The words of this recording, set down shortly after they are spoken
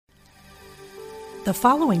The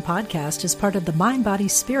following podcast is part of the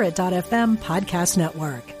MindBodySpirit.fm podcast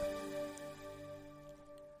network.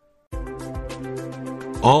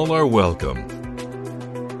 All are welcome.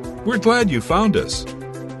 We're glad you found us.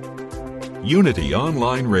 Unity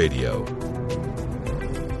Online Radio,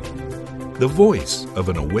 the voice of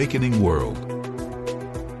an awakening world.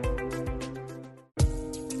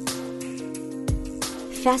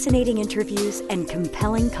 Fascinating interviews and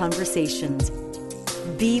compelling conversations.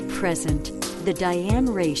 Be present. The Diane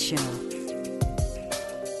Ray Show.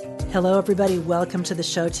 Hello, everybody. Welcome to the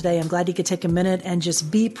show today. I'm glad you could take a minute and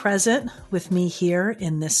just be present with me here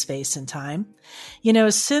in this space and time. You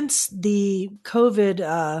know, since the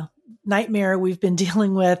COVID nightmare we've been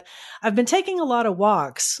dealing with, I've been taking a lot of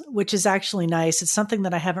walks, which is actually nice. It's something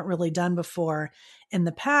that I haven't really done before in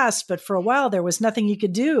the past, but for a while there was nothing you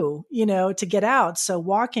could do, to get out. So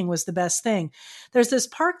walking was the best thing. There's this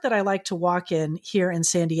park that I like to walk in here in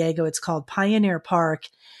San Diego. It's called Pioneer Park.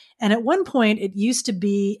 And at one point it used to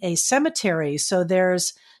be a cemetery. So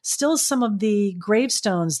there's still some of the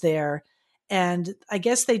gravestones there. And I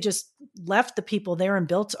guess they just left the people there and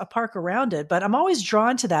built a park around it. But I'm always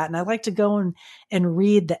drawn to that. And I like to go and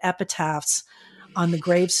read the epitaphs on the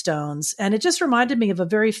gravestones. And it just reminded me of a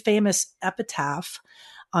very famous epitaph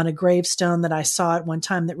on a gravestone that I saw at one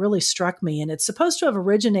time that really struck me. And it's supposed to have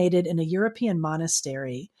originated in a European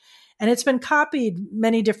monastery. And it's been copied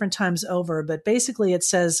many different times over. But basically it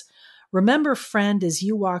says, "Remember, friend, as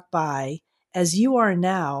you walk by, as you are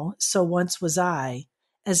now, so once was I.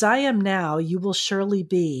 As I am now, you will surely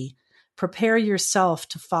be. Prepare yourself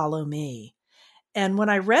to follow me." And when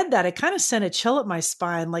I read that, it kind of sent a chill up my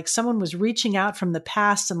spine, like someone was reaching out from the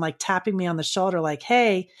past and like tapping me on the shoulder, like,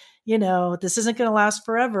 hey, this isn't going to last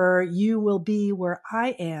forever. You will be where I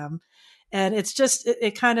am. And it's just,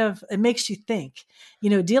 it makes you think,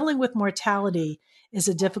 dealing with mortality is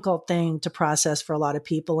a difficult thing to process for a lot of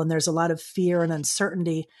people. And there's a lot of fear and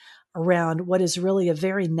uncertainty around what is really a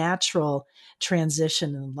very natural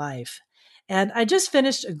transition in life. And I just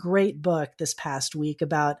finished a great book this past week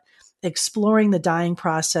about exploring the dying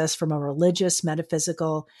process from a religious,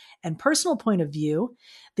 metaphysical, and personal point of view.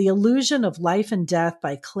 The Illusion of Life and Death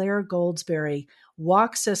by Claire Goldsberry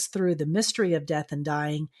walks us through the mystery of death and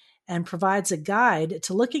dying and provides a guide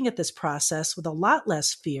to looking at this process with a lot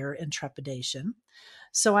less fear and trepidation.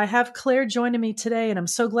 So I have Claire joining me today, and I'm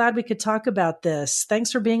so glad we could talk about this.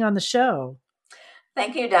 Thanks for being on the show.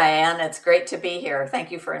 Thank you, Diane. It's great to be here.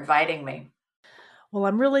 Thank you for inviting me. Well,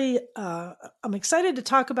 I'm excited to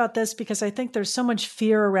talk about this because I think there's so much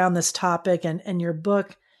fear around this topic, and your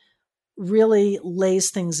book really lays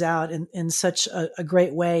things out in such a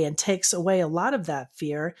great way and takes away a lot of that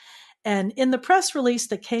fear. And in the press release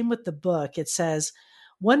that came with the book, it says,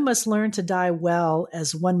 "One must learn to die well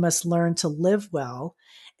as one must learn to live well."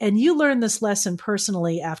 And you learned this lesson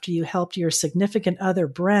personally after you helped your significant other,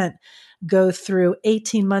 Brent, go through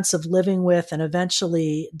 18 months of living with and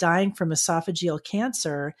eventually dying from esophageal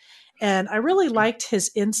cancer. And I really liked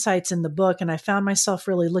his insights in the book. And I found myself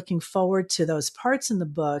really looking forward to those parts in the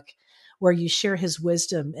book where you share his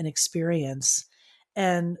wisdom and experience.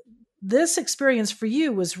 And this experience for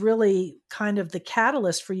you was really kind of the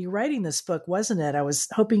catalyst for you writing this book, wasn't it? I was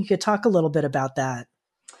hoping you could talk a little bit about that.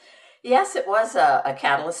 Yes, it was a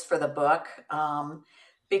catalyst for the book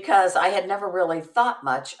because I had never really thought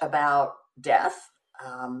much about death.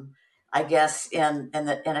 I guess in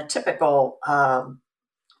a typical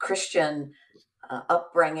Christian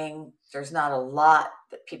upbringing, there's not a lot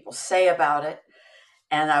that people say about it,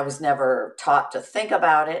 and I was never taught to think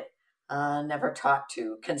about it, never taught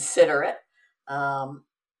to consider it.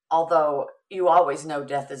 Although you always know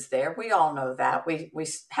death is there. We all know that. We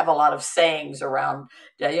have a lot of sayings around,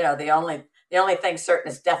 the only thing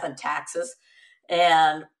certain is death and taxes. But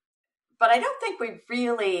I don't think we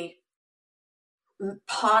really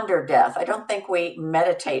ponder death. I don't think we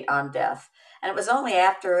meditate on death. And it was only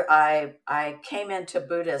after I came into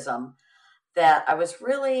Buddhism that I was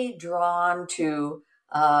really drawn to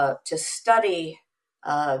study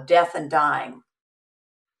death and dying.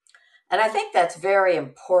 And I think that's very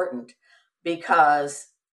important because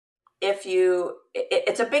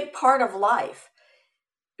it's a big part of life.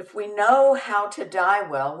 If we know how to die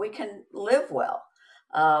well, we can live well.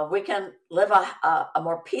 We can live a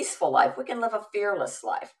more peaceful life. We can live a fearless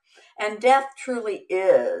life. And death truly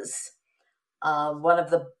is one of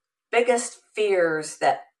the biggest fears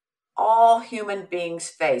that all human beings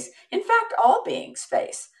face. In fact, all beings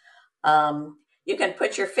face. You can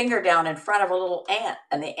put your finger down in front of a little ant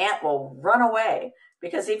and the ant will run away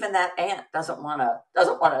because even that ant doesn't want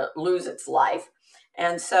to lose its life.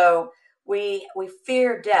 And so we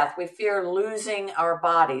fear death. We fear losing our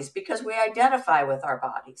bodies because we identify with our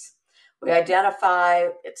bodies. We identify,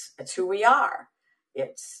 it's who we are.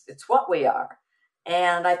 It's what we are.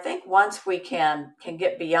 And I think once we can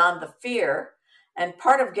get beyond the fear, and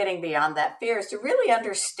part of getting beyond that fear is to really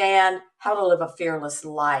understand how to live a fearless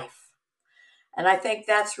life. And I think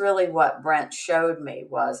that's really what Brent showed me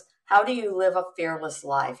was, how do you live a fearless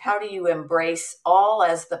life? How do you embrace all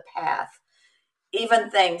as the path, even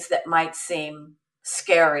things that might seem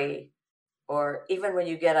scary, or even when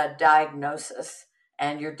you get a diagnosis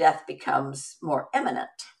and your death becomes more imminent?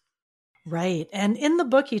 Right. And in the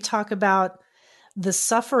book, you talk about the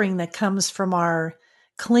suffering that comes from our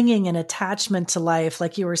clinging and attachment to life.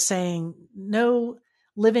 Like you were saying, no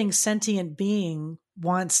living sentient being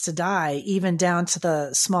wants to die, even down to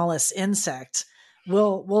the smallest insect.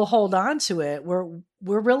 We'll hold on to it. We're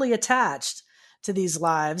really attached to these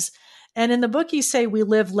lives. And in the book, you say we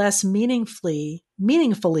live less meaningfully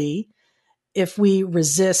if we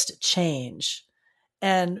resist change.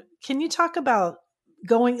 And can you talk about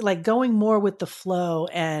going more with the flow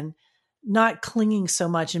and not clinging so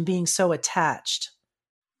much and being so attached?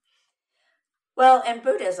 Well, in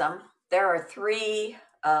Buddhism, there are three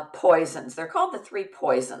poisons. They're called the three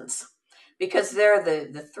poisons because they're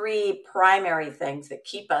the three primary things that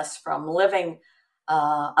keep us from living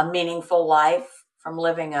a meaningful life, from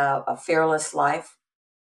living a fearless life.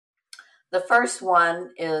 The first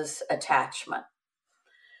one is attachment.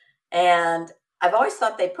 And I've always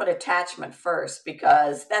thought they put attachment first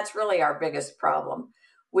because that's really our biggest problem.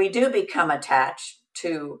 We do become attached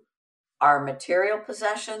to our material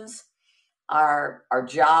possessions, our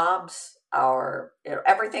jobs,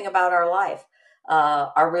 everything about our life,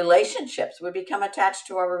 our relationships. We become attached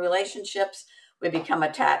to our relationships. We become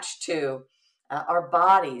attached to our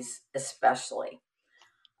bodies, especially.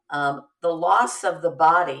 The loss of the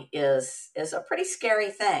body is a pretty scary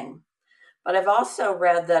thing. But I've also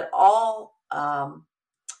read that all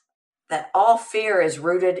fear is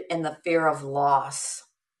rooted in the fear of loss.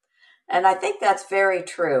 And I think that's very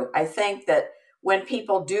true. I think that when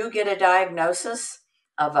people do get a diagnosis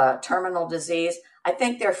of a terminal disease, I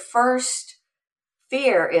think their first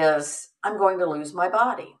fear is, I'm going to lose my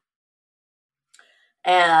body.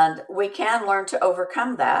 And we can learn to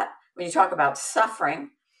overcome that. When you talk about suffering,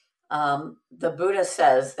 the Buddha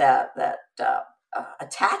says that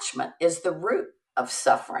attachment is the root of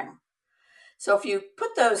suffering. So if you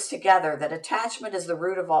put those together, that attachment is the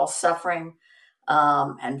root of all suffering,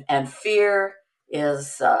 and fear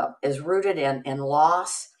is rooted in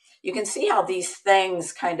loss. You can see how these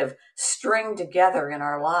things kind of string together in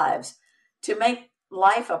our lives to make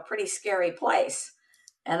life a pretty scary place.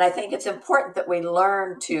 And I think it's important that we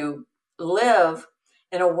learn to live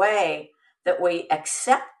in a way that we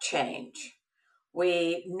accept change.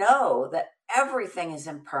 We know that everything is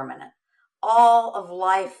impermanent. All of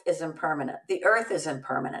life is impermanent. The earth is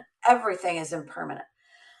impermanent. Everything is impermanent.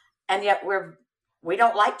 And yet we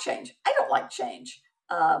don't like change. I don't like change.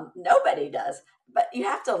 Nobody does. But you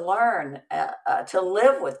have to learn to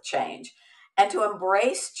live with change and to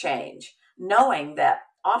embrace change, knowing that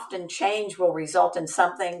often change will result in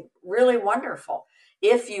something really wonderful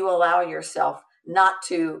if you allow yourself not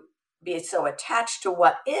to be so attached to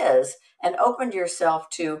what is and open yourself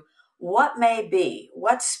to what may be,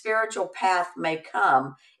 what spiritual path may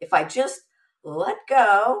come if I just let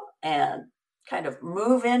go and kind of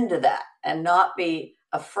move into that and not be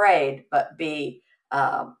afraid, but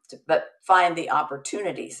find the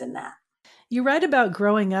opportunities in that. You write about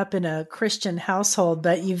growing up in a Christian household,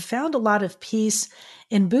 but you've found a lot of peace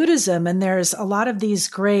in Buddhism, and there's a lot of these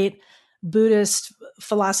great Buddhist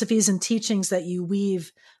philosophies and teachings that you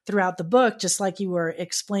weave throughout the book, just like you were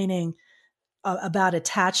explaining about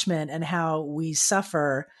attachment and how we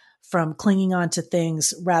suffer from clinging on to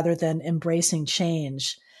things rather than embracing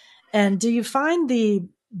change. And do you find the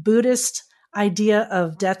Buddhist idea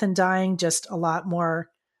of death and dying just a lot more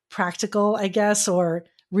practical, I guess, or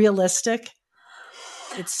realistic?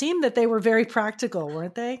 It seemed that they were very practical,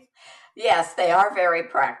 weren't they? Yes, they are very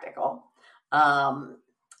practical.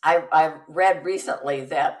 I read recently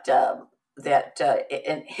that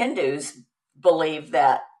Hindus believe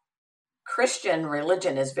that Christian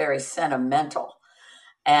religion is very sentimental.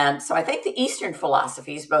 And so I think the Eastern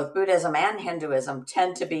philosophies, both Buddhism and Hinduism,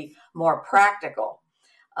 tend to be more practical.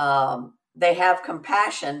 They have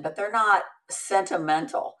compassion, but they're not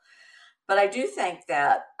sentimental. But I do think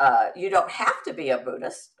that you don't have to be a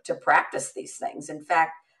Buddhist to practice these things. In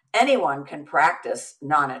fact, anyone can practice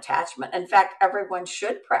non-attachment. In fact, everyone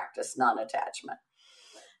should practice non-attachment.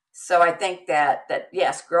 So I think that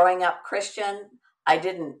yes, growing up Christian, I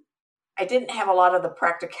didn't I didn't have a lot of the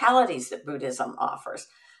practicalities that Buddhism offers,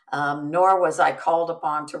 nor was I called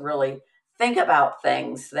upon to really think about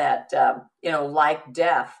things that, like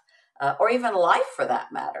death, or even life for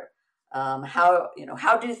that matter.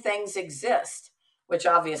 How do things exist? Which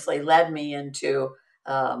obviously led me into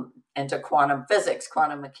quantum physics,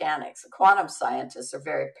 quantum mechanics. The quantum scientists are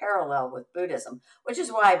very parallel with Buddhism, which is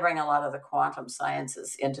why I bring a lot of the quantum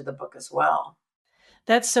sciences into the book as well.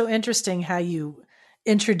 That's so interesting how you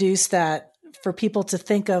introduce that for people to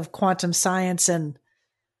think of quantum science and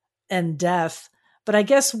death. But I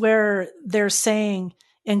guess where they're saying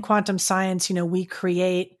in quantum science, we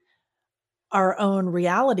create our own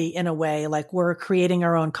reality in a way, like we're creating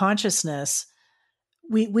our own consciousness.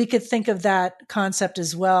 We could think of that concept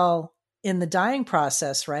as well in the dying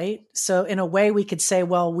process, right? So in a way we could say,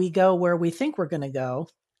 well, we go where we think we're going to go.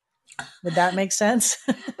 Would that make sense?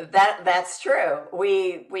 That's true.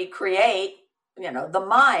 We create, the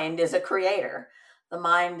mind is a creator. The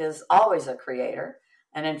mind is always a creator.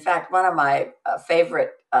 And in fact, one of my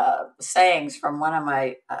favorite sayings from one of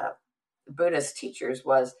my Buddhist teachers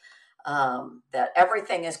was that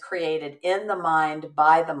everything is created in the mind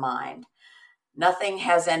by the mind. Nothing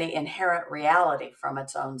has any inherent reality from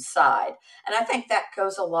its own side. And I think that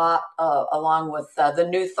goes a lot along with the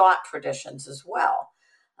New Thought traditions as well,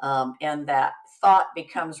 in that thought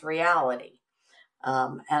becomes reality.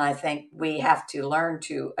 And I think we have to learn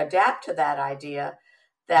to adapt to that idea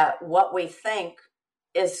that what we think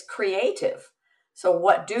is creative. So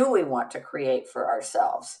what do we want to create for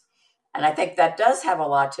ourselves? And I think that does have a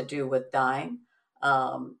lot to do with dying.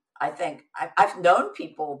 I think I've known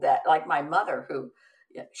people that, like my mother, who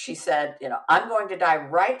she said, I'm going to die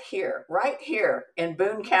right here in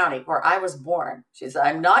Boone County where I was born. She said,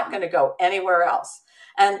 I'm not going to go anywhere else.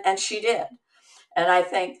 And she did. And I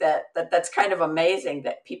think that's kind of amazing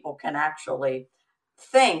that people can actually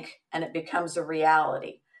think and it becomes a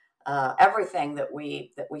reality. Everything that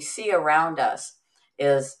we see around us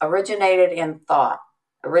is originated in thought,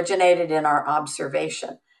 originated in our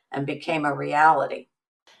observation, and became a reality.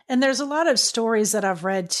 And there's a lot of stories that I've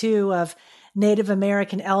read too of Native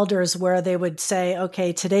American elders where they would say,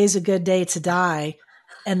 okay, today's a good day to die,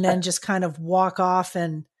 and then just kind of walk off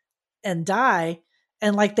and die.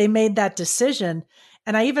 And like they made that decision.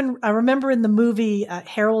 And I remember in the movie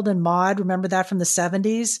Harold and Maude, remember that from the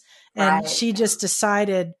 70s? And Right. She just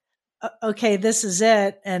decided, okay, this is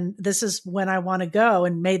it. And this is when I want to go,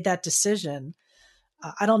 and made that decision.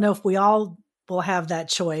 I don't know if we all will have that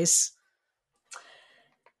choice.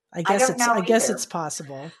 I guess it's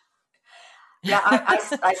possible. Yeah,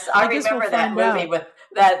 I remember that movie with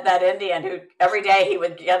that Indian who every day he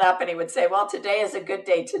would get up and he would say, well, today is a good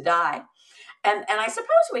day to die. And I suppose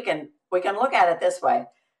we can look at it this way.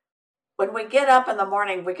 When we get up in the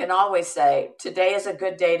morning, we can always say, today is a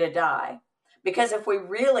good day to die. Because if we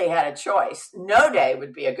really had a choice, no day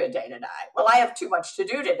would be a good day to die. Well, I have too much to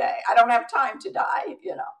do today. I don't have time to die,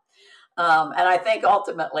 And I think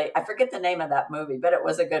ultimately, I forget the name of that movie, but it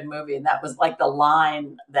was a good movie. And that was like the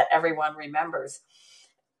line that everyone remembers.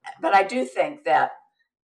 But I do think that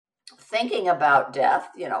thinking about death,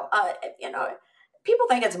 people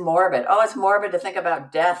think it's morbid. Oh, it's morbid to think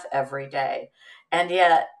about death every day. And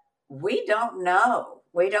yet we don't know.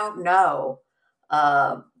 We don't know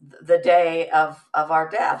the day of our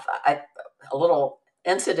death. A little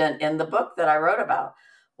incident in the book that I wrote about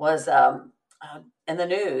was in the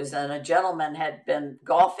news, and a gentleman had been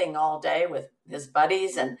golfing all day with his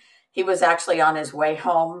buddies, and he was actually on his way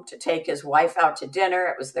home to take his wife out to dinner.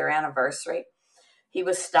 It was their anniversary. He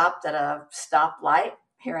was stopped at a stoplight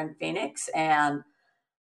here in Phoenix, and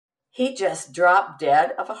he just dropped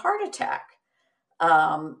dead of a heart attack.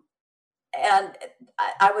 And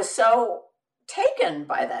I was so taken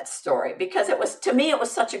by that story because to me, it was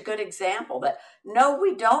such a good example that no,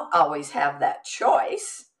 we don't always have that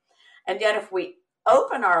choice. And yet if we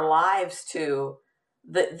open our lives to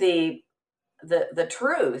the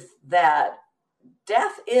truth that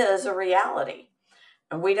death is a reality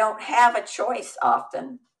and we don't have a choice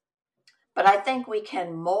often, but I think we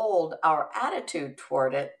can mold our attitude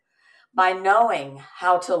toward it by knowing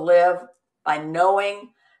how to live, by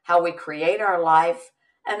knowing how we create our life,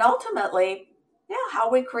 and ultimately,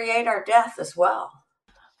 how we create our death as well.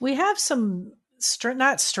 We have some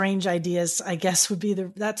not strange ideas, I guess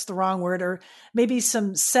that's the wrong word, or maybe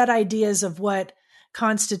some set ideas of what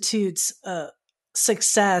constitutes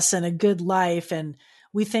success and a good life. And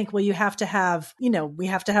we think, well, you have to have, we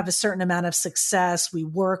have to have a certain amount of success. We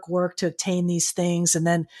work to obtain these things. And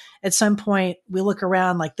then at some point we look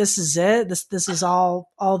around like, this is it. This is all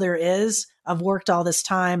there is. I've worked all this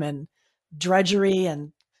time and drudgery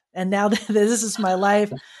and now this is my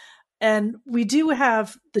life. And we do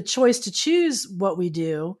have the choice to choose what we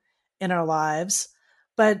do in our lives.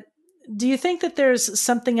 But do you think that there's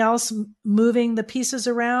something else moving the pieces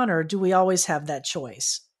around, or do we always have that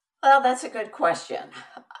choice? Well, that's a good question.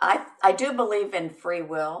 I do believe in free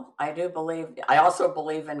will. I also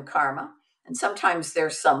believe in karma. And sometimes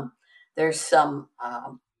there's some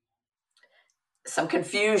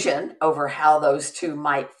confusion over how those two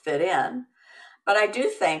might fit in. But I do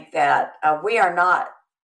think that we are not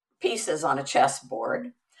pieces on a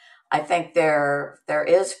chessboard. I think there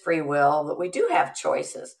is free will, that we do have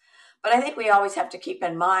choices. But I think we always have to keep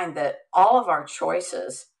in mind that all of our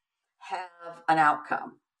choices have an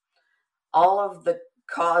outcome. All of the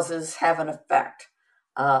causes have an effect.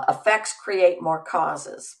 Effects create more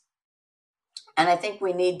causes. And I think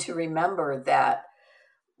we need to remember that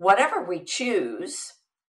whatever we choose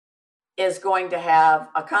is going to have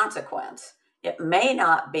a consequence. It may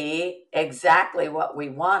not be exactly what we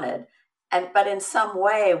wanted, but in some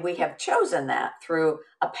way we have chosen that through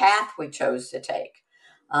a path we chose to take,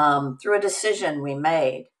 through a decision we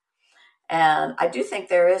made. And I do think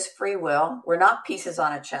there is free will. We're not pieces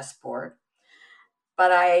on a chessboard.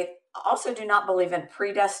 But I also do not believe in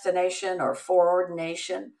predestination or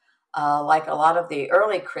foreordination, like a lot of the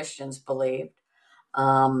early Christians believed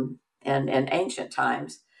in ancient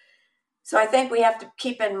times. So I think we have to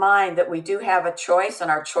keep in mind that we do have a choice, and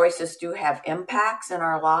our choices do have impacts in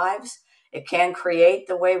our lives. It can create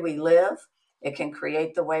the way we live. It can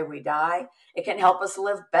create the way we die. It can help us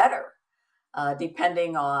live better,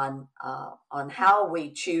 depending on how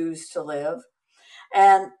we choose to live.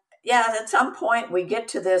 And yeah, at some point we get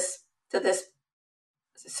to this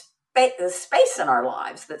space in our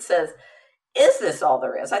lives that says, "Is this all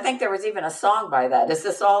there is?" I think there was even a song by that. "Is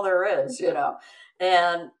this all there is?"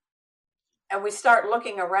 And we start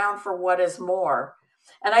looking around for what is more.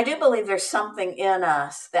 And I do believe there's something in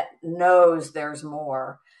us that knows there's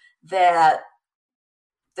more, that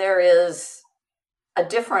there is a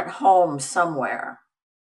different home somewhere,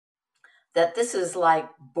 that this is like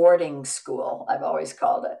boarding school, I've always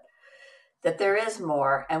called it, that there is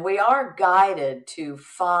more. And we are guided to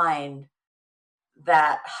find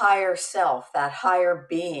that higher self, that higher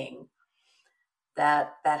being,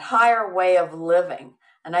 that higher way of living.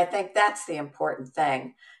 And I think that's the important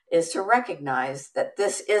thing, is to recognize that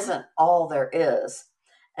this isn't all there is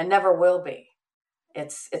and never will be.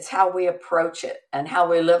 It's how we approach it, and how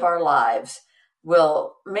we live our lives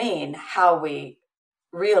will mean how we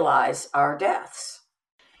realize our deaths.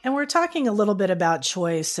 And we're talking a little bit about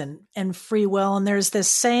choice and free will. And there's this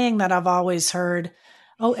saying that I've always heard,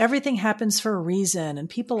 oh, everything happens for a reason. And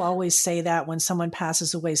people always say that when someone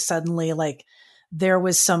passes away suddenly, like there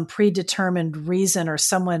was some predetermined reason or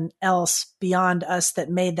someone else beyond us that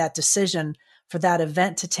made that decision for that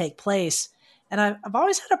event to take place. And I've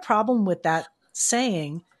always had a problem with that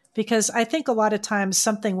saying, because I think a lot of times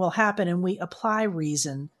something will happen and we apply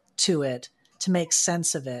reason to it to make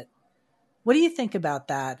sense of it. What do you think about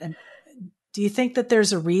that? And do you think that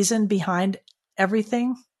there's a reason behind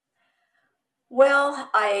everything? Well,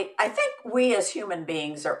 I think we as human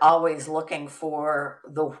beings are always looking for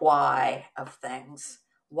the why of things.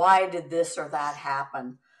 Why did this or that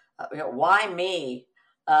happen? Why me?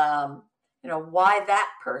 Why that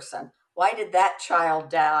person? Why did that child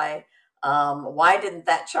die? Why didn't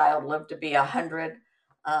that child live to be 100?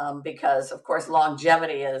 Because of course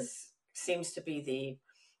longevity seems to be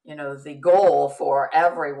the goal for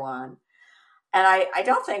everyone. And I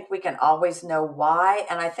don't think we can always know why.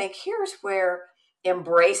 And I think here's where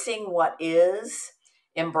embracing what is,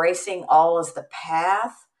 embracing all as the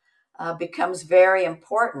path, becomes very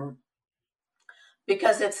important,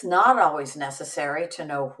 because it's not always necessary to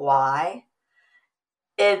know why.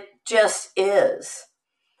 It just is.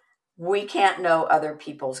 We can't know other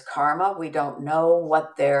people's karma. We don't know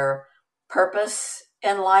what their purpose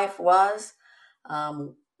in life was.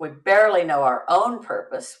 We barely know our own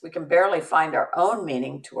purpose. We can barely find our own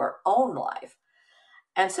meaning to our own life.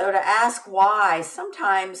 And so to ask why,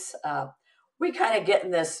 sometimes we kind of get in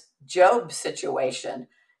this Job situation,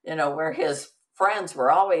 where his friends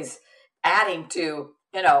were always adding to,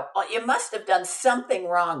 "Oh, you must have done something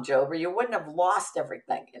wrong, Job, or you wouldn't have lost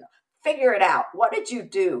everything. Figure it out. What did you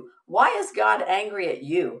do? Why is God angry at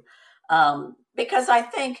you?" Because I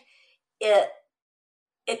think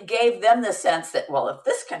it gave them the sense that, well, if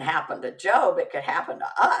this can happen to Job, it could happen to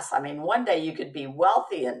us. I mean, one day you could be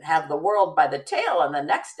wealthy and have the world by the tail, and the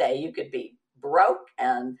next day you could be broke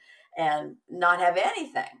and not have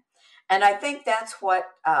anything. And I think that's what,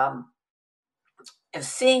 if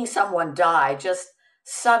seeing someone die just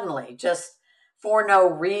suddenly, just for no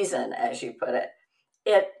reason, as you put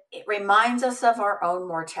it, it reminds us of our own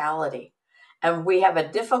mortality. And we have a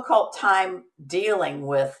difficult time dealing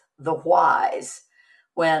with the whys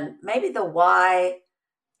when maybe the why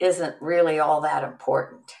isn't really all that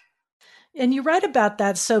important. And you write about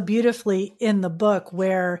that so beautifully in the book,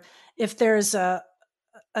 where if there's a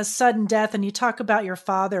sudden death, and you talk about your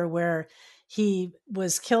father where he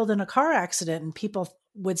was killed in a car accident, and people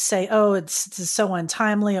would say, oh, it's so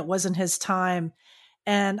untimely, it wasn't his time.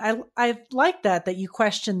 And I like that you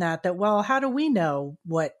question that, well, how do we know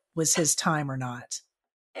what was his time or not?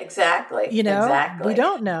 Exactly. Exactly. We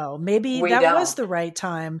don't know. Maybe that was the right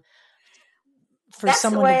time for That's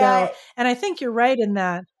someone to go. And I think you're right in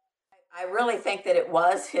that. I really think that it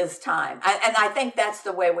was his time. And I think that's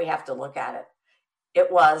the way we have to look at it.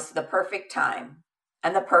 It was the perfect time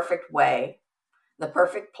and the perfect way, the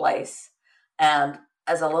perfect place. And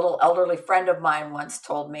as a little elderly friend of mine once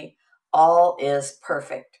told me, all is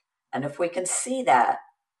perfect. And if we can see that,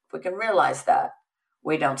 if we can realize that,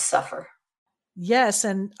 we don't suffer. Yes.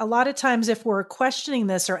 And a lot of times if we're questioning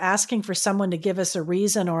this or asking for someone to give us a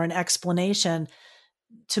reason or an explanation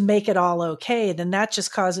to make it all okay, then that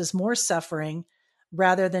just causes more suffering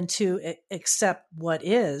rather than to accept what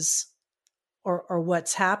is or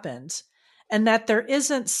what's happened. And that there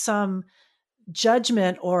isn't some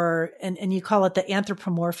judgment and you call it the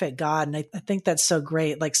anthropomorphic God. And I think that's so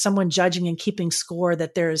great. Like someone judging and keeping score,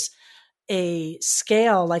 that there's a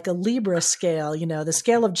scale, like a Libra scale, the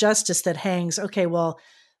scale of justice that hangs, okay, well,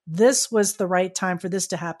 this was the right time for this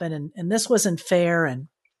to happen. And this wasn't fair. And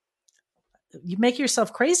you make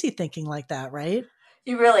yourself crazy thinking like that, right?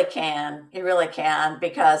 You really can. You really can,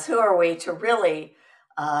 because who are we to really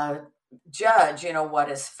judge,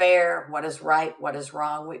 what is fair, what is right, what is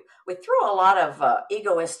wrong. We throw a lot of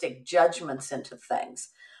egoistic judgments into things.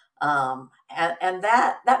 And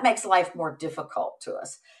that makes life more difficult to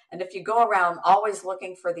us. And if you go around always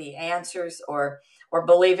looking for the answers or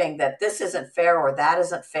believing that this isn't fair or that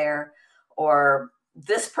isn't fair, or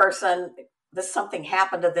this person, something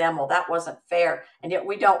happened to them, well, that wasn't fair, and yet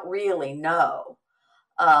we don't really know.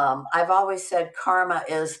 I've always said karma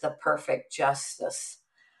is the perfect justice.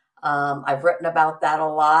 I've written about that a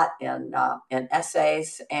lot in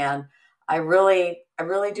essays, and I really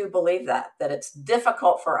do believe that it's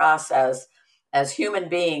difficult for us as human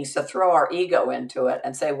beings to throw our ego into it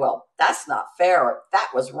and say, well, that's not fair, or that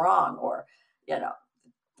was wrong, or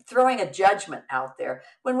throwing a judgment out there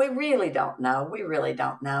when we really don't know. We really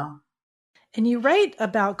don't know. And you write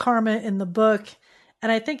about karma in the book.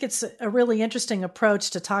 And I think it's a really interesting approach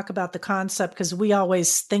to talk about the concept, because we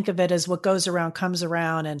always think of it as what goes around comes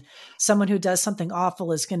around, and someone who does something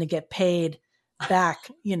awful is going to get paid back,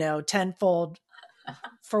 tenfold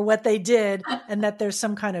for what they did, and that there's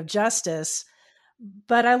some kind of justice.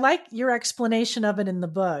 But I like your explanation of it in the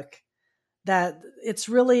book, that it's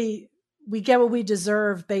really, we get what we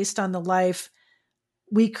deserve based on the life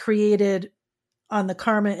we created on the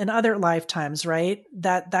karma in other lifetimes, right?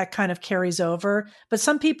 That kind of carries over. But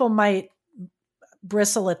some people might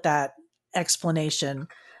bristle at that explanation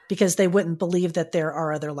because they wouldn't believe that there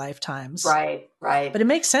are other lifetimes. Right. But it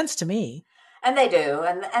makes sense to me. And they do.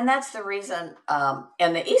 And that's the reason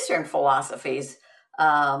in the Eastern philosophies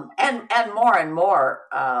and more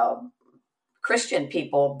Christian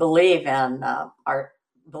people believe in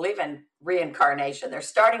reincarnation. They're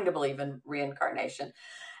starting to believe in reincarnation.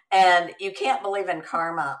 And you can't believe in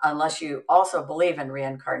karma unless you also believe in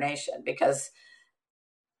reincarnation, because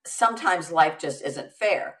sometimes life just isn't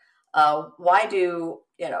fair. Why do,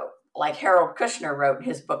 like Harold Kushner wrote in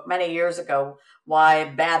his book many years ago, why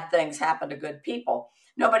bad things happen to good people.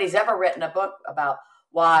 Nobody's ever written a book about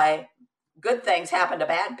why good things happen to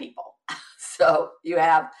bad people. So you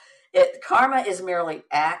have it. Karma is merely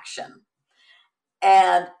action.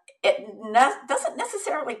 And it doesn't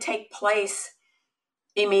necessarily take place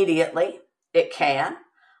immediately. It can.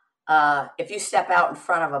 If you step out in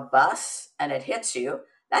front of a bus and it hits you,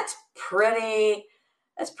 that's pretty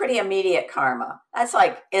immediate karma. That's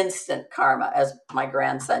like instant karma, as my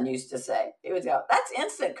grandson used to say. He would go, "That's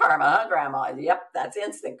instant karma, huh, Grandma?" Yep, that's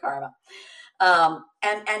instant karma.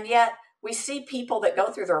 And yet we see people that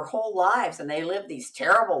go through their whole lives and they live these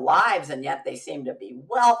terrible lives, and yet they seem to be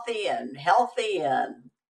wealthy and healthy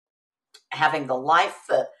and having the life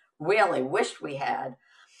that we only wished we had.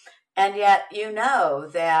 And yet,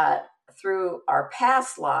 that through our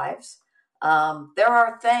past lives, there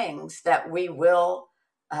are things that we will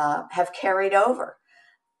have carried over,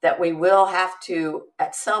 that we will have to,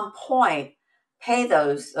 at some point, pay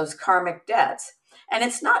those karmic debts. And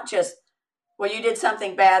it's not just, well, you did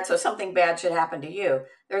something bad, so something bad should happen to you.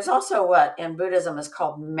 There's also what in Buddhism is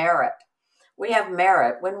called merit. We have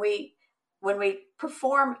merit. When we when we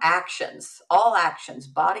perform actions, all actions,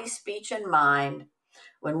 body, speech, and mind,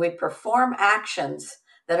 when we perform actions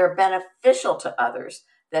that are beneficial to others,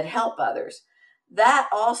 that help others, that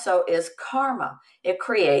also is karma. It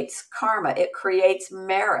creates karma. It creates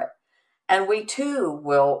merit. And we too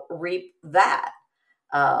will reap that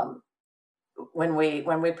when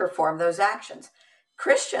we perform those actions.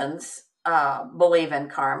 Christians believe in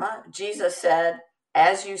karma. Jesus said,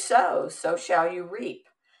 as you sow, so shall you reap.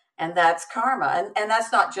 And that's karma. And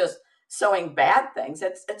that's not just sowing bad things.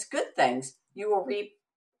 It's good things. You will reap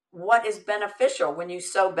what is beneficial when you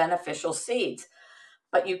sow beneficial seeds.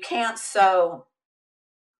 But you can't sow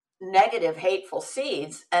negative, hateful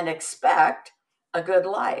seeds and expect a good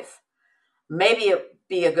life. Maybe it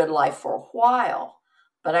be a good life for a while,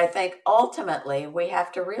 but I think ultimately we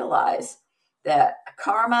have to realize that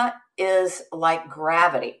karma is like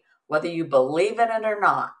gravity. Whether you believe in it or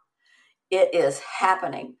not, it is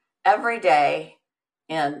happening every day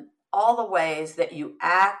in all the ways that you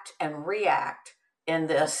act and react in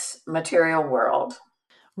this material world.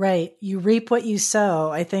 Right. You reap what you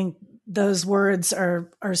sow. I think those words are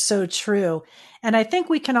so true. And I think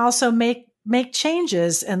we can also make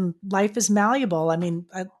changes, and life is malleable. I mean,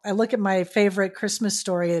 I look at my favorite Christmas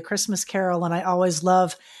story, A Christmas Carol, and I always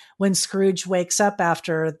love when Scrooge wakes up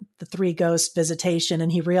after the three ghost visitation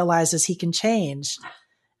and he realizes he can change.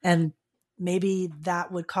 And maybe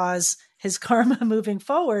that would cause his karma moving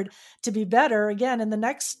forward to be better again in the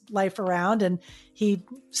next life around. And he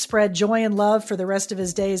spread joy and love for the rest of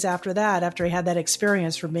his days after that, after he had that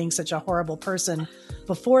experience from being such a horrible person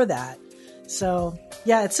before that. So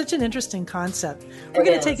yeah, it's such an interesting concept. We're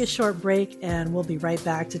going to take a short break and we'll be right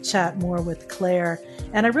back to chat more with Claire.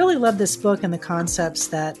 And I really love this book and the concepts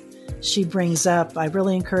that she brings up. I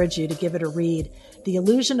really encourage you to give it a read. The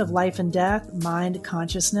Illusion of Life and Death, Mind,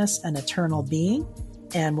 Consciousness, and Eternal Being.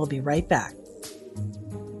 And we'll be right back.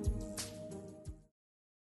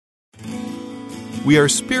 We are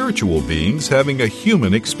spiritual beings having a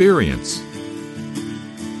human experience.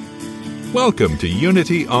 Welcome to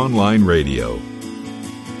Unity Online Radio,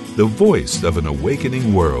 the voice of an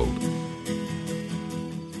awakening world.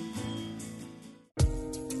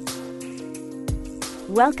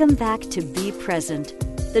 Welcome back to Be Present,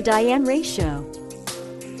 the Diane Ray Show.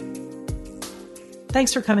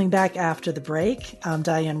 Thanks for coming back after the break. I'm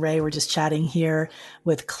Diane Ray. We're just chatting here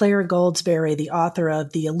with Claire Goldsberry, the author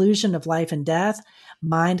of The Illusion of Life and Death,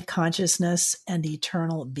 Mind, Consciousness, and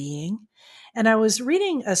Eternal Being. And I was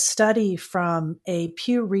reading a study from a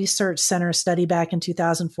Pew Research Center study back in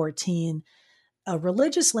 2014, a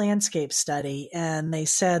religious landscape study, and they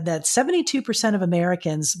said that 72% of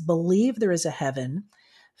Americans believe there is a heaven,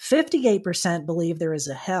 58% believe there is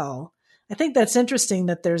a hell. I think that's interesting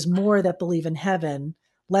that there's more that believe in heaven,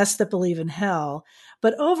 less that believe in hell.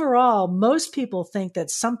 But overall, most people think that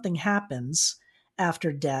something happens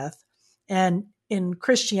after death. And in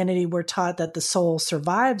Christianity, we're taught that the soul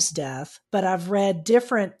survives death. But I've read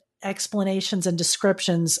different explanations and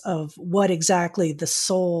descriptions of what exactly the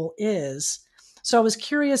soul is. So I was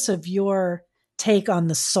curious of your take on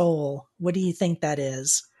the soul. What do you think that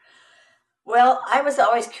is? Well, I was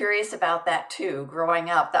always curious about that too, growing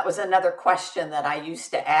up. That was another question that I used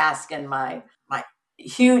to ask in my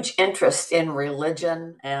huge interest in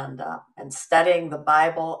religion and studying the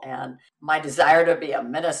Bible, and my desire to be a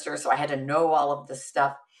minister. So I had to know all of this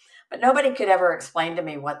stuff, but nobody could ever explain to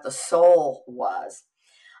me what the soul was.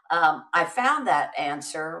 I found that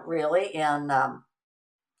answer really in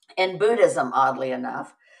Buddhism, oddly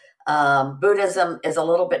enough. Buddhism is a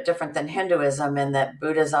little bit different than Hinduism in that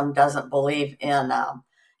Buddhism doesn't believe in a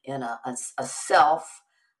self,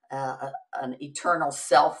 an eternal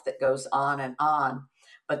self that goes on,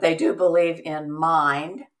 but they do believe in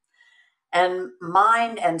mind and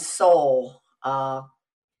soul.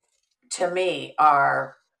 To me,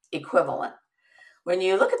 are equivalent. When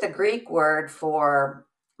you look at the Greek word for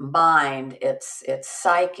mind, it's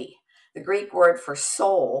psyche. The Greek word for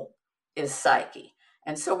soul is psyche.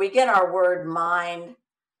 And so we get our word mind,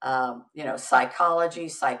 psychology,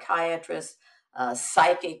 psychiatrist,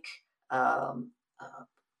 psychic. When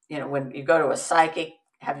you go to a psychic,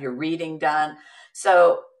 have your reading done.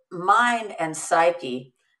 So mind and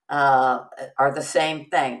psyche are the same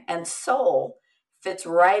thing. And soul fits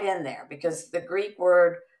right in there because the Greek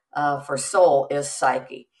word for soul is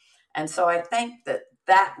psyche. And so I think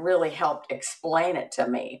that really helped explain it to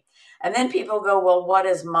me. And then people go, well, what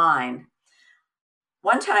is mind?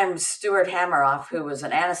 One time, Stuart Hameroff, who was an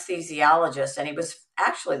anesthesiologist, and he was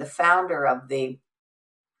actually the founder of the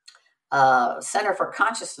Center for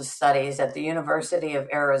Consciousness Studies at the University of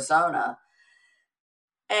Arizona,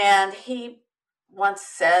 and he once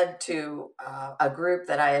said to a group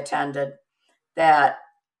that I attended that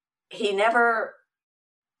he never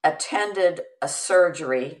attended a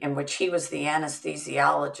surgery in which he was the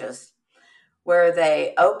anesthesiologist, where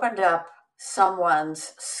they opened up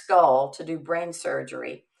someone's skull to do brain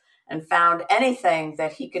surgery and found anything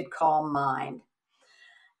that he could call mind.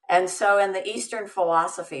 And so in the Eastern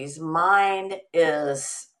philosophies, mind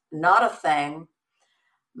is not a thing.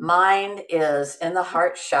 Mind is in the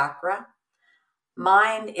heart chakra.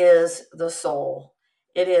 Mind is the soul.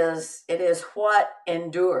 It is what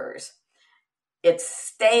endures. It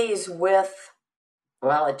stays with,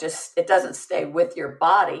 well, it doesn't stay with your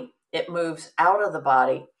body. It moves out of the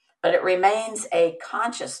body, but it remains a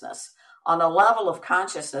consciousness on a level of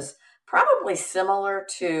consciousness probably similar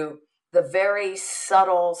to the very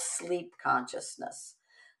subtle sleep consciousness.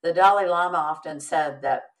 The Dalai Lama often said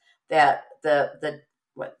that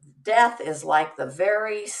death is like the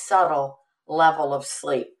very subtle level of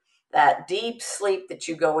sleep, that deep sleep that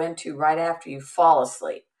you go into right after you fall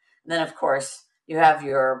asleep. And then, of course, you have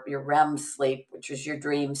your REM sleep, which is your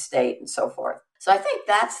dream state, and so forth. So I think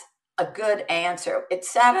that's a good answer. It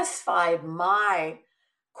satisfied my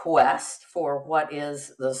quest for what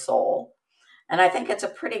is the soul. And I think it's a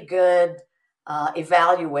pretty good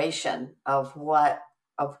evaluation of what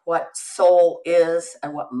soul is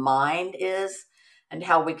and what mind is, and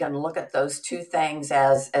how we can look at those two things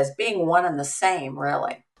as being one and the same,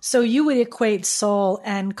 really. So you would equate soul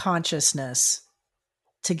and consciousness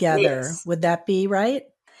together. Yes. Would that be right?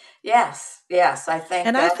 Yes. I think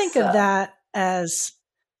and I think of that as,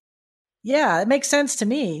 yeah, it makes sense to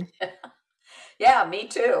me. Yeah, me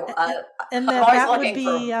too. And that would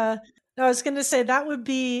be, I was going to say that would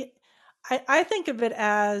be, I think of it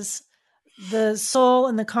as the soul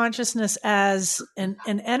and the consciousness as an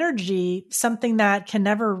energy, something that can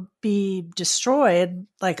never be destroyed.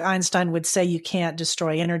 Like Einstein would say, you can't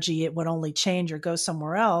destroy energy. It would only change or go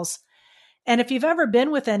somewhere else. And if you've ever been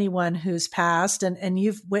with anyone who's passed, and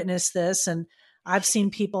you've witnessed this, and I've seen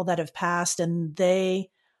people that have passed and they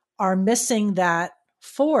are missing that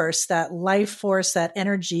force, that life force, that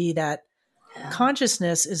energy, that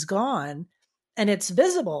consciousness is gone, and it's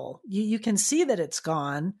visible. You can see that it's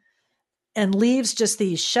gone, and leaves just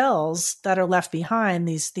these shells that are left behind,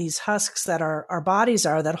 these husks that our bodies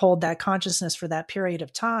are, that hold that consciousness for that period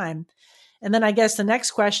of time. And then I guess the next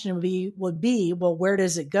question would be, well, where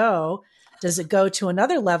does it go? Does it go to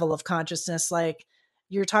another level of consciousness? Like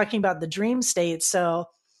you're talking about the dream state. So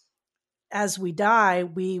as we die,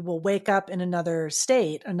 we will wake up in another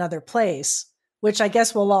state, another place, which I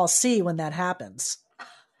guess we'll all see when that happens.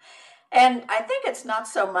 And I think it's not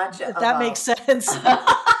so much if that makes sense.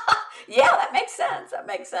 Yeah, that makes sense.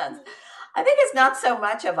 I think it's not so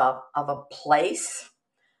much of a place,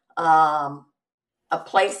 a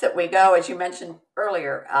place that we go, as you mentioned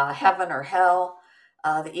earlier, heaven or hell.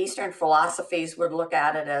 The Eastern philosophies would look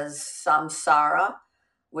at it as samsara,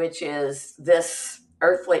 which is this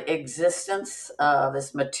earthly existence,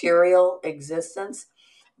 this material existence,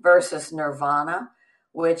 versus nirvana,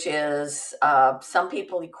 which is, some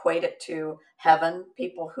people equate it to heaven.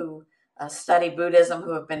 People who study Buddhism,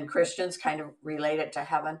 who have been Christians, kind of relate it to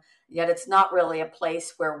heaven. Yet it's not really a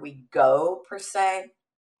place where we go, per se.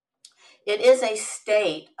 It is a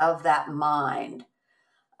state of that mind.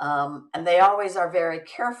 And they always are very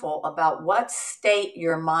careful about what state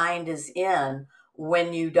your mind is in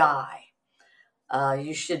when you die.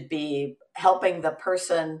 You should be helping the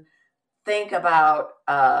person think about,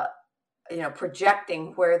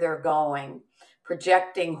 projecting where they're going,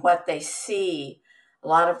 projecting what they see. A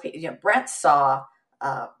lot of people, Brent saw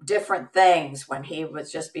different things when he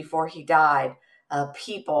was just before he died.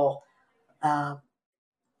 People,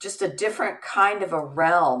 just a different kind of a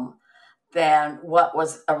realm than what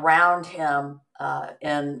was around him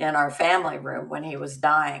in our family room when he was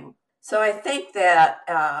dying. So I think that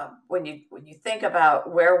when you think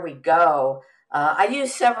about where we go, I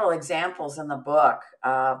use several examples in the book,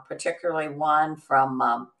 particularly one from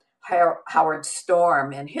Howard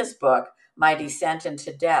Storm in his book, My Descent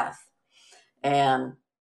into Death. And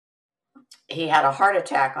he had a heart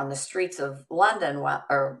attack on the streets of London,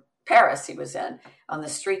 or Paris he was in, on the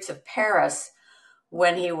streets of Paris,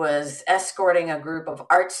 when he was escorting a group of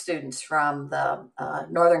art students from the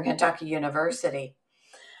Northern Kentucky University.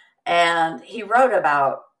 And he wrote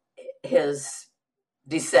about his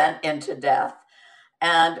descent into death.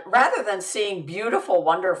 And rather than seeing beautiful,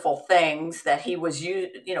 wonderful things that he was,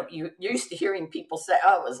 used to hearing people say,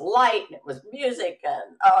 oh, it was light and it was music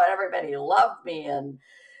and, oh, everybody loved me. And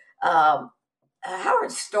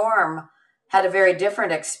Howard Storm had a very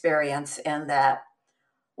different experience in that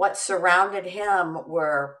what surrounded him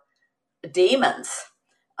were demons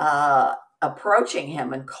approaching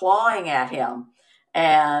him and clawing at him,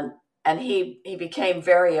 and he became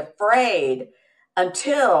very afraid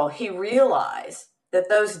until he realized that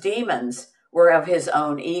those demons were of his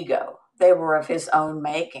own ego. They were of his own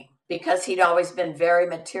making, because he'd always been very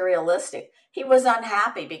materialistic. He was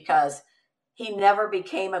unhappy because he never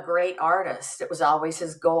became a great artist. It was always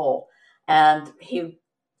his goal. And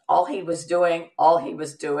all he was doing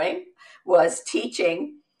was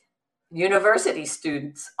teaching university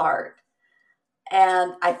students art.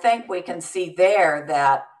 And I think we can see there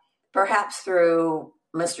that perhaps through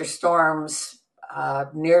Mr. Storm's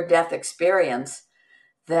near-death experience,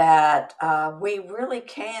 that we really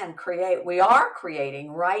can create, we are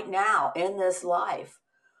creating right now in this life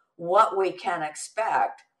what we can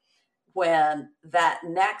expect when that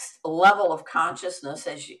next level of consciousness,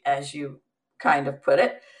 as you kind of put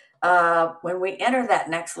it, when we enter that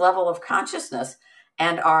next level of consciousness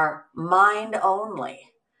and are mind only,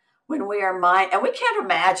 when we are mind, and we can't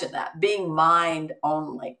imagine that being mind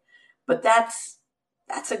only, but that's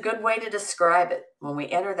a good way to describe it, when we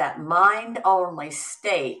enter that mind only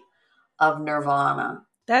state of nirvana.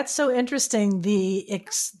 That's so interesting.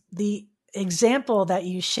 The example that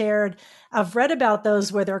you shared, I've read about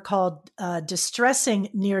those where they're called distressing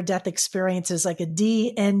near-death experiences, like a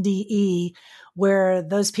DNDE, where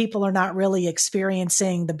those people are not really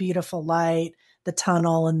experiencing the beautiful light, the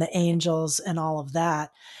tunnel, and the angels and all of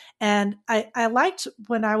that. And I liked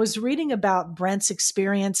when I was reading about Brent's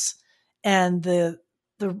experience and the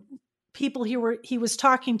people he was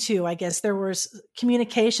talking to. I guess there was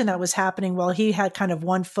communication that was happening while he had kind of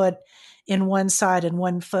one foot in one side and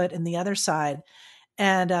one foot in the other side.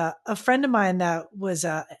 And a friend of mine that was,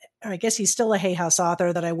 I guess he's still a Hay House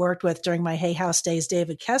author that I worked with during my Hay House days,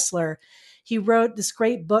 David Kessler, he wrote this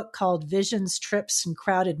great book called Visions, Trips, and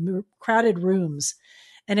Crowded Rooms.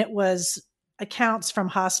 And it was accounts from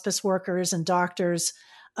hospice workers and doctors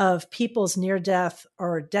of people's near-death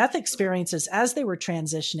or death experiences as they were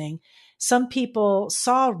transitioning. Some people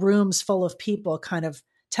saw rooms full of people kind of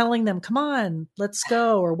telling them, come on, let's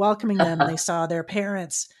go, or welcoming them. They saw their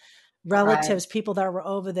parents, relatives, right, people that were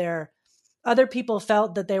over there. Other people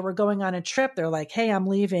felt that they were going on a trip. They're like, hey, I'm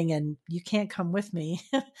leaving and you can't come with me.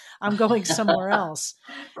 I'm going somewhere else.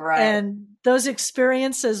 Right. And those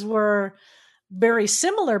experiences were very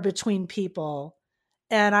similar between people.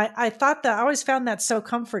 And I thought that I always found that so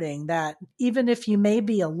comforting, that even if you may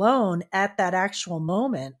be alone at that actual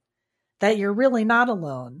moment, that you're really not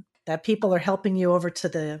alone, that people are helping you over to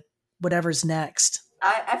the whatever's next.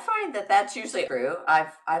 I find that that's usually true.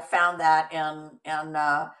 I've found that in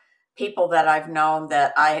people that I've known,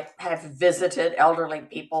 that I have visited, elderly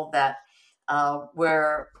people that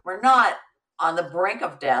we're not on the brink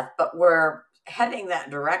of death, but we're heading that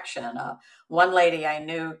direction. One lady I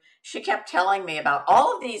knew, she kept telling me about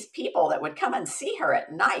all of these people that would come and see her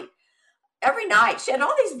at night. Every night she had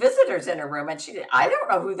all these visitors in her room, and she said, I don't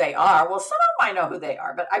know who they are. Well, some of them I know who they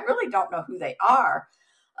are, but I really don't know who they are.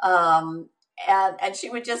 And she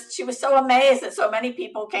was so amazed that so many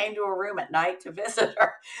people came to her room at night to visit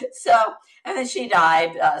her. So, and then she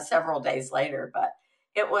died several days later. But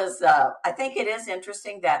it was, I think it is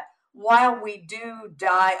interesting that while we do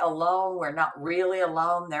die alone, we're not really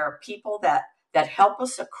alone. There are people that help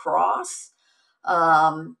us across,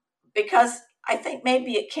 because I think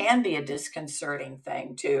maybe it can be a disconcerting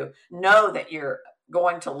thing to know that you're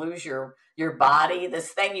going to lose your body,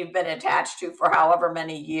 this thing you've been attached to for however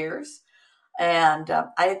many years. And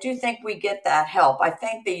I do think we get that help. I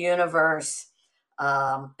think the universe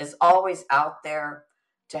is always out there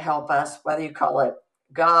to help us, whether you call it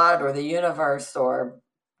God or the universe or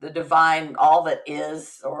the divine, all that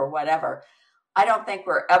is, or whatever. I don't think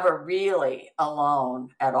we're ever really alone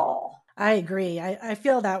at all. I agree. I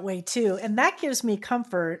feel that way too. And that gives me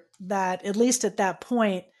comfort that at least at that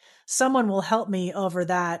point, someone will help me over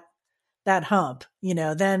that hump,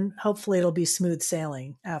 then hopefully it'll be smooth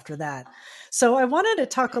sailing after that. So I wanted to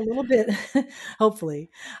talk a little bit, hopefully,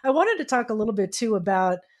 I wanted to talk a little bit too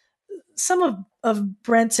about some of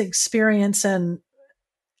Brent's experience and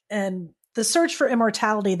the search for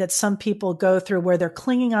immortality that some people go through, where they're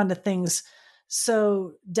clinging on to things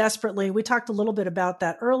so desperately. We talked a little bit about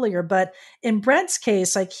that earlier, but in Brent's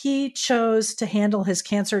case, like, he chose to handle his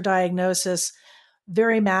cancer diagnosis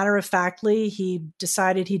very matter-of-factly. He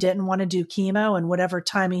decided he didn't want to do chemo, and whatever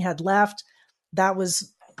time he had left, that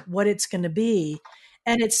was what it's going to be.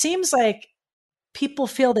 And it seems like people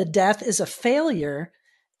feel that death is a failure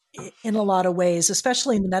in a lot of ways,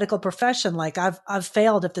 especially in the medical profession. Like, I've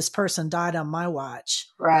failed if this person died on my watch.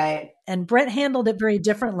 Right. And Brent handled it very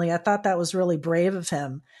differently. I thought that was really brave of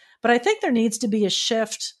him. But I think there needs to be a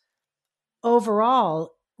shift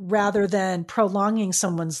overall, rather than prolonging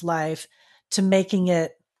someone's life to making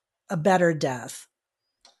it a better death.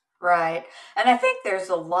 Right. And I think there's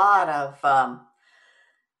a lot of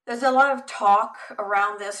talk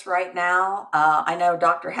around this right now. I know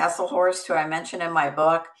Dr. Hasselhorst, who I mentioned in my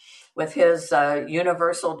book, with his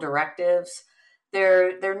universal directives,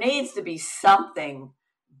 there needs to be something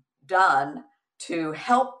done to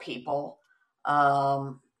help people,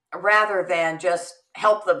 rather than just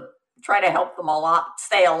try to help them a lot,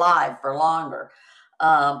 stay alive for longer.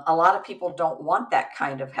 A lot of people don't want that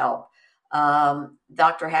kind of help.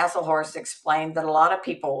 Dr. Hasselhorst explained that a lot of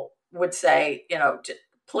people would say,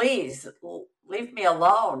 please leave me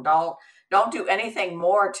alone. Don't do anything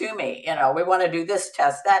more to me. We want to do this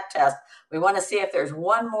test, that test. We want to see if there's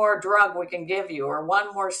one more drug we can give you or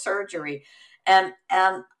one more surgery. And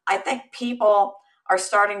I think people are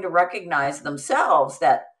starting to recognize themselves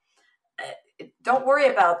that, don't worry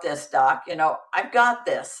about this, doc. I've got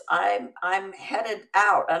this. I'm headed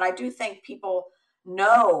out. And I do think people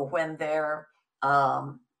know when they're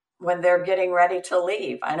getting ready to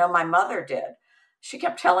leave. I know my mother did. She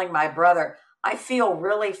kept telling my brother, I feel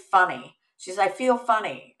really funny. She says, I feel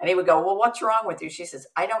funny. And he would go, well, what's wrong with you? She says,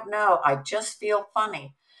 I don't know. I just feel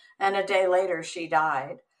funny. And a day later, she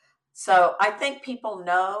died. So I think people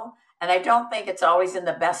know, and I don't think it's always in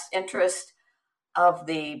the best interest of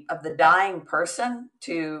the dying person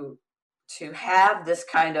to have this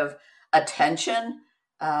kind of attention,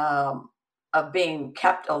 of being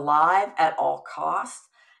kept alive at all costs.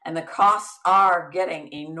 And the costs are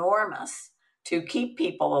getting enormous to keep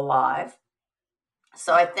people alive.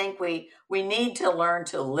 So I think we need to learn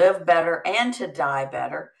to live better and to die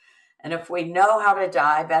better. And if we know how to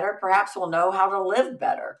die better, perhaps we'll know how to live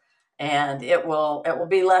better. And it will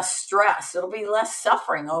be less stress. It'll be less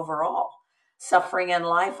suffering overall. Suffering in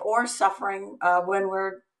life or suffering when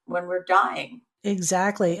we're dying.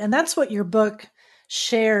 Exactly. And that's what your book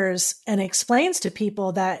shares and explains to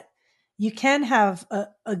people, that you can have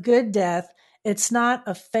a good death. It's not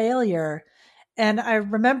a failure. And I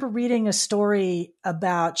remember reading a story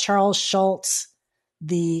about Charles Schulz,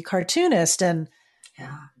 the cartoonist, and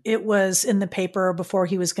it was in the paper before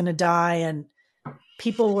he was going to die. And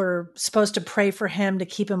people were supposed to pray for him to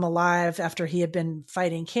keep him alive after he had been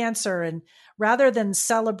fighting cancer. And rather than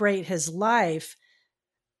celebrate his life,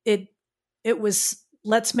 it was,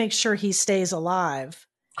 let's make sure he stays alive.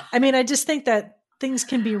 I mean, I just think that things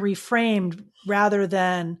can be reframed rather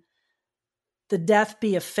than the death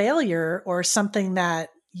be a failure or something that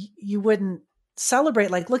you wouldn't celebrate.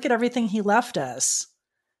 Like, look at everything he left us.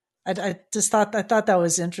 I thought that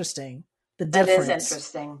was interesting. The difference. That is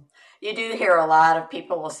interesting. You do hear a lot of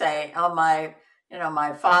people will say, oh, my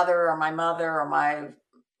father or my mother or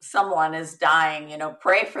someone is dying,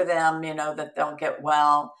 pray for them, that they'll get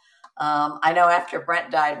well. I know after Brent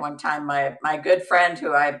died one time, my good friend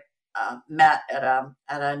who I met at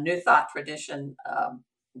a New Thought Tradition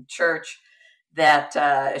church,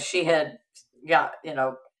 that she had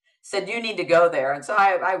said, you need to go there. And so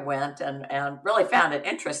I went and really found it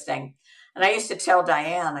interesting. And I used to tell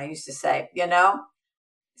Diane, I used to say,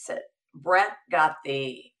 said, Brent got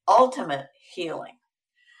the ultimate healing.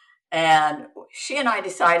 And she and I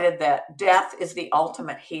decided that death is the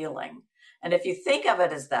ultimate healing. And if you think of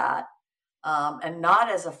it as that, and not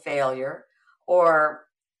as a failure or,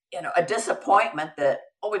 a disappointment that,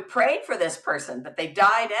 we prayed for this person, but they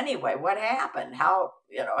died anyway. What happened? How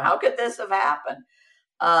could this have happened?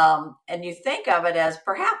 And you think of it as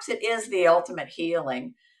perhaps it is the ultimate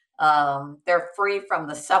healing. They're free from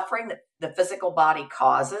the suffering that the physical body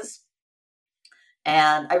causes.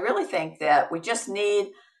 And I really think that we just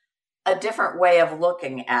need a different way of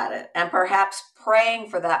looking at it, and perhaps praying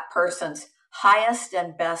for that person's highest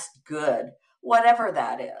and best good, whatever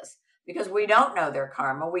that is, because we don't know their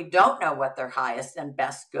karma. We don't know what their highest and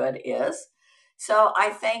best good is. So I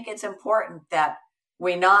think it's important that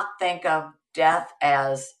we not think of death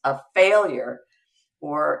as a failure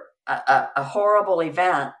or a horrible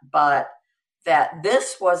event, but that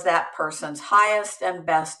this was that person's highest and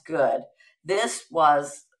best good. This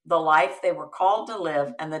was the life they were called to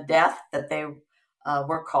live and the death that they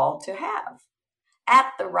were called to have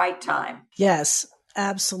at the right time. Yes,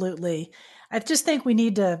 absolutely. I just think we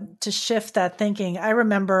need to shift that thinking. I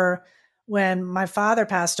remember when my father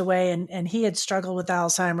passed away and he had struggled with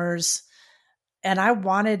Alzheimer's, and I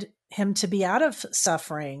wanted him to be out of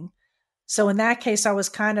suffering. So in that case, I was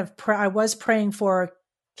I was praying for,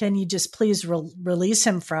 can you just please release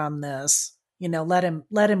him from this? Let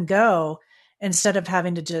him go, instead of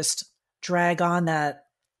having to just drag on that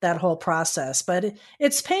that whole process, but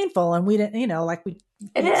it's painful. And we didn't, like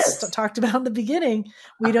It is. talked about in the beginning,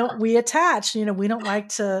 we attach, we don't like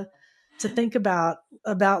to think about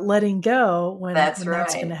letting go when That's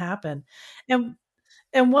that's going to right. happen.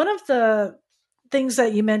 And one of the things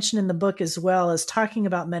that you mentioned in the book as well is talking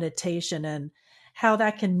about meditation and how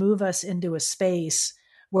that can move us into a space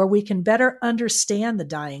where we can better understand the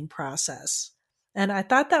dying process. And I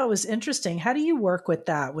thought that was interesting. How do you work with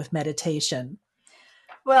that with meditation?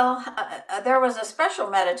 Well, there was a special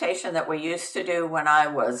meditation that we used to do when I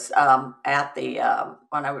was when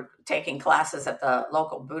I was taking classes at the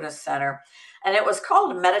local Buddhist center, and it was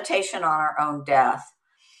called Meditation on Our Own Death,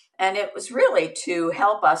 and it was really to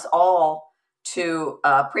help us all to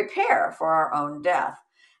prepare for our own death,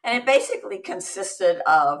 and it basically consisted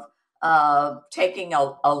of taking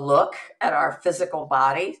a look at our physical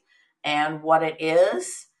body and what it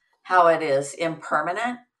is, how it is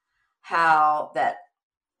impermanent, how that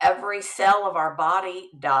every cell of our body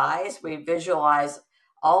dies. We visualize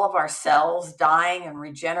all of our cells dying and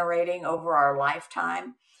regenerating over our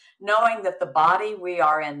lifetime, knowing that the body we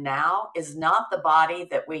are in now is not the body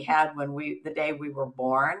that we had the day we were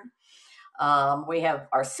born.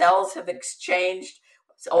 Our cells have exchanged.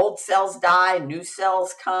 Old cells die, new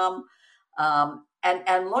cells come,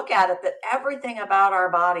 and look at it that everything about our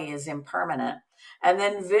body is impermanent, and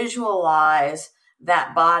then visualize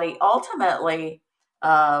that body ultimately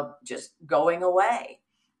just going away,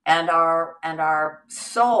 and our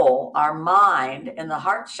soul, our mind in the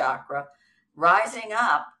heart chakra, rising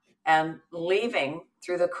up and leaving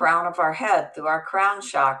through the crown of our head, through our crown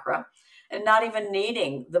chakra, and not even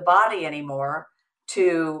needing the body anymore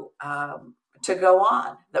to go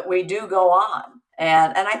on. That we do go on,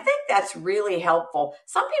 and I think that's really helpful.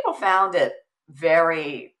 Some people found it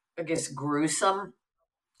very, I guess, gruesome,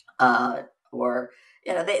 or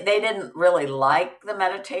they didn't really like the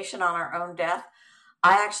meditation on our own death.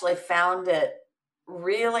 I actually found it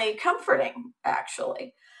really comforting,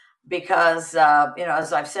 actually, because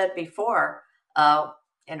as I've said before, and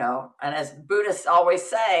as Buddhists always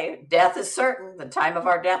say, death is certain. The time of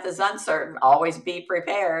our death is uncertain. Always be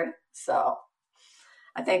prepared. So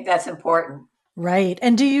I think that's important. Right.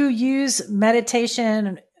 And do you use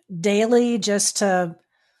meditation daily just to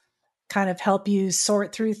kind of help you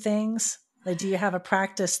sort through things? Like, do you have a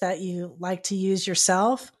practice that you like to use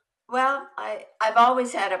yourself? Well, I've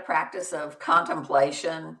always had a practice of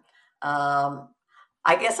contemplation.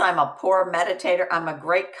 I guess I'm a poor meditator. I'm a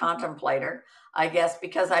great contemplator, I guess,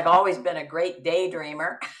 because I've always been a great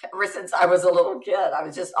daydreamer ever since I was a little kid. I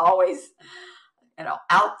was just always,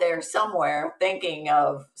 out there somewhere thinking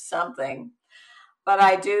of something. But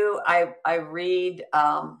I read,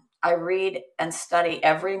 I read and study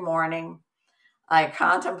every morning. I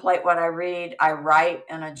contemplate what I read. I write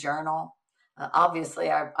in a journal.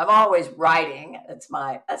 Obviously, I'm always writing. That's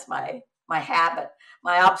my habit,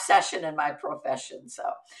 my obsession, and my profession. So,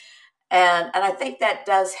 and I think that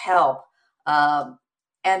does help. And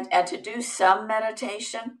to do some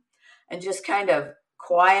meditation and just kind of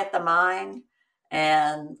quiet the mind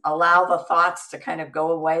and allow the thoughts to kind of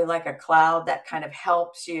go away like a cloud. That kind of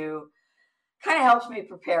helps me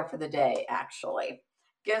prepare for the day, actually.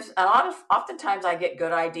 Oftentimes I get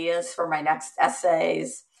good ideas for my next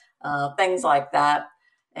essays, things like that.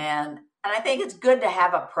 And I think it's good to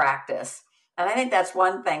have a practice. And I think that's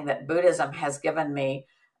one thing that Buddhism has given me,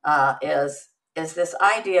 is this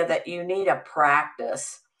idea that you need a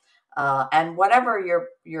practice. And whatever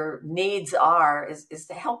your needs are is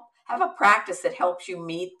to have a practice that helps you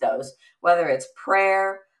meet those, whether it's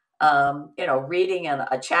prayer, reading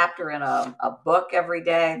a chapter in a book every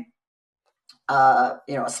day, a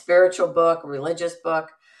spiritual book, a religious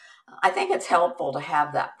book. I think it's helpful to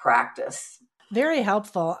have that practice. Very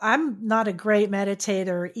helpful. I'm not a great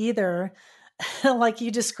meditator either. Like you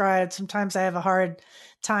described, sometimes I have a hard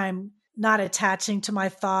time not attaching to my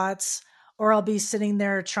thoughts, or I'll be sitting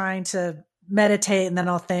there trying to meditate and then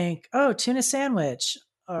I'll think, oh, tuna sandwich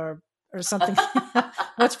or something.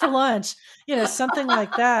 What's for lunch? Something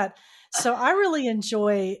like that. So I really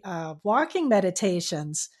enjoy walking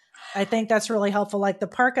meditations. I think that's really helpful. Like the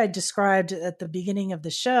park I described at the beginning of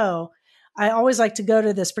the show, I always like to go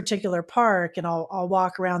to this particular park and I'll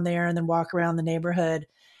walk around there and then walk around the neighborhood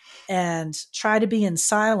and try to be in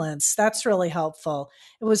silence. That's really helpful.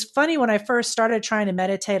 It was funny when I first started trying to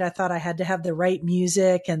meditate, I thought I had to have the right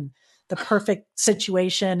music and the perfect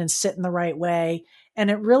situation and sit in the right way. And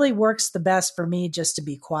it really works the best for me just to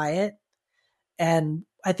be quiet. And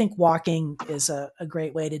I think walking is a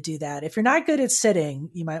great way to do that. If you're not good at sitting,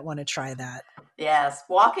 you might want to try that. Yes,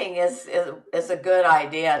 walking is a good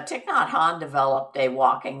idea. Thich Nhat Hanh developed a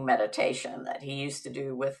walking meditation that he used to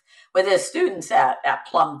do with his students at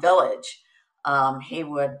Plum Village. He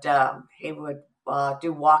would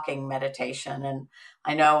do walking meditation, and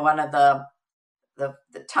I know one of the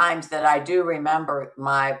times that I do remember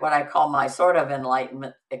my what I call my sort of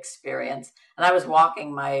enlightenment experience, and I was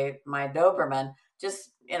walking my Doberman just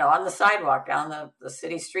on the sidewalk down the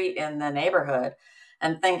city street in the neighborhood,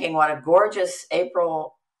 and thinking what a gorgeous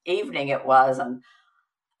April evening it was, and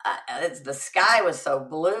the sky was so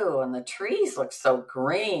blue and the trees looked so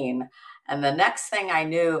green, and the next thing I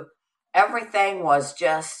knew, everything was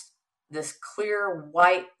just this clear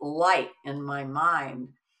white light in my mind.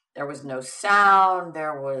 There was no sound,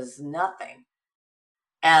 there was nothing.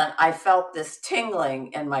 And I felt this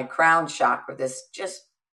tingling in my crown chakra, this just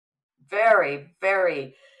very,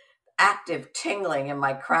 very active tingling in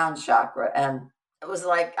my crown chakra. And it was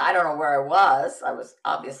like, I don't know where I was. I was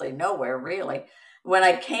obviously nowhere really. When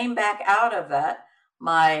I came back out of that,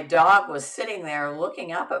 my dog was sitting there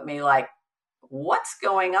looking up at me like, what's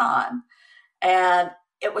going on? And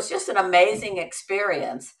it was just an amazing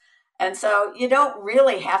experience. And so you don't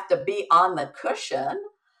really have to be on the cushion.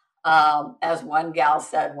 As one gal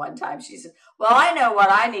said one time, she said, well, I know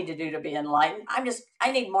what I need to do to be enlightened.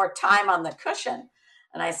 I need more time on the cushion.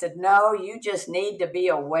 And I said, no, you just need to be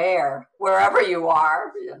aware wherever you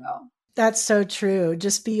are. That's so true.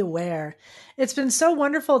 Just be aware. It's been so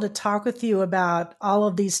wonderful to talk with you about all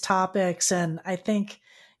of these topics. And I think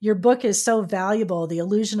your book is so valuable, The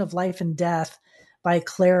Illusion of Life and Death by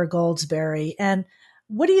Claire Goldsberry. And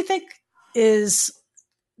what do you think is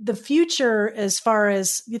the future as far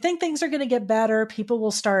as you think things are going to get better? People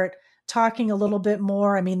will start talking a little bit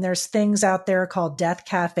more. I mean, there's things out there called death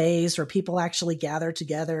cafes where people actually gather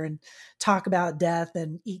together and talk about death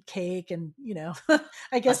and eat cake. And,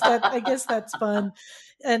 I guess that's fun.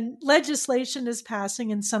 And legislation is passing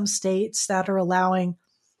in some states that are allowing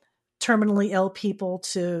terminally ill people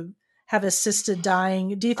to have assisted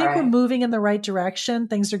dying. Do you think we're moving in the right direction?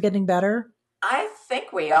 Things are getting better? I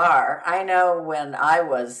think we are. I know when I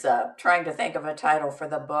was trying to think of a title for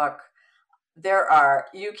the book,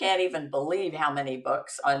 you can't even believe how many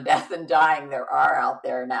books on death and dying there are out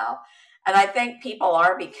there now. And I think people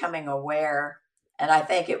are becoming aware, and I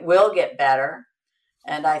think it will get better.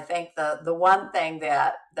 And I think the one thing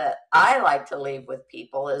that I like to leave with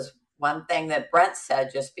people is one thing that Brent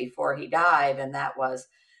said just before he died, and that was,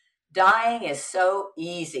 dying is so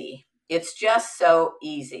easy. It's just so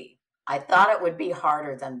easy. I thought it would be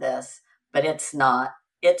harder than this, but it's not.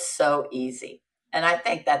 It's so easy. And I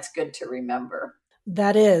think that's good to remember.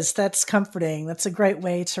 That's comforting. That's a great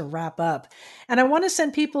way to wrap up. And I want to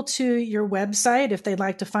send people to your website if they'd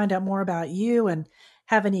like to find out more about you and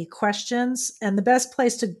have any questions. And the best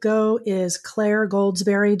place to go is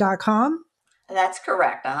clairegoldsberry.com. That's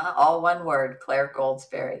correct. All one word, Claire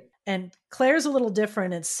Goldsberry. And Claire's a little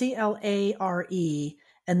different. It's Clare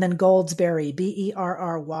and then Goldsberry, Berry.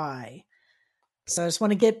 So I just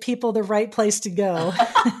want to get people the right place to go.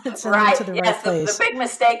 Right. To the right place. The big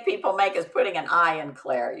mistake people make is putting an I in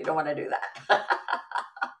Claire. You don't want to do that.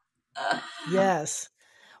 Yes.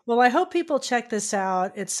 Well, I hope people check this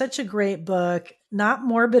out. It's such a great book, not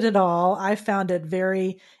morbid at all. I found it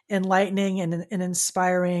very enlightening and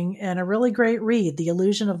inspiring, and a really great read, The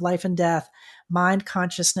Illusion of Life and Death, Mind,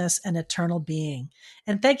 Consciousness, and Eternal Being.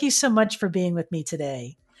 And thank you so much for being with me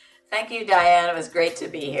today. Thank you, Diane. It was great to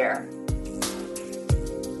be here.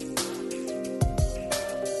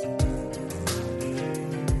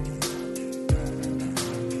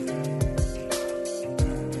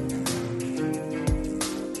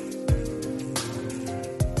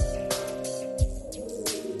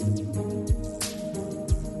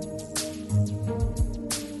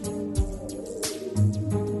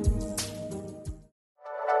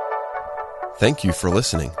 Thank you for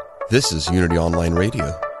listening. This is Unity Online Radio,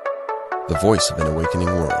 the voice of an awakening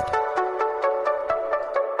world.